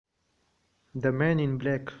The man in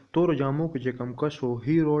black, تورو جامو کې چې کوم کس و,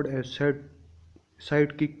 he rode a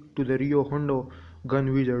sidekick to the Rio Hondo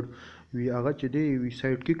gun wizard. وی هغه چې دی وی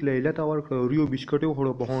سایډ کیک لیله ته ورکړ, ریو بسکټ یې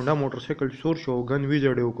وخوړو, په هونډا موټر سایکل سور شو, ګن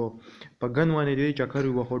ویزرډ یې وکړو, په ګن باندې دی چکر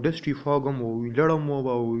یې وهو, ډسټي فاګ هم و, وی لړم و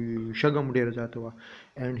او شګم ډېر زیاته وه.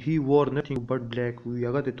 and he wore nothing but black. وی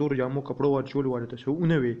هغه د تور جامو کپړو ورچولو والا ته څه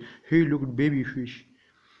ونه وی. he looked baby fish.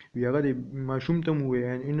 وی هغه د ماشوم ته مو وی,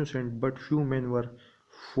 and innocent but few men were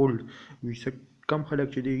fooled. وی کم خلک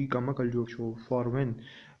چې دی کم عقل جوړ شو.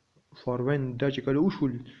 for when دا چې کله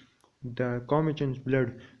وشول the Comichan's blood,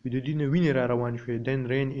 وی د دې نه وینې را روان شوې, then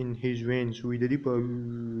ran in his veins, وی د دې په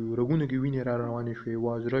رګونو کې وینې را روانې شوې,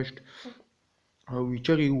 was rushed او وی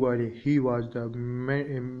چغې ووالې. he was the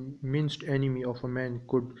minced enemy of a man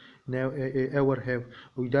could ever have.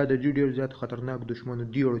 او دا د دې ډېر زیات خطرناک دشمن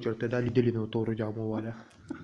دی, او چېرته دا لیدلی نه و تورو جامو والا.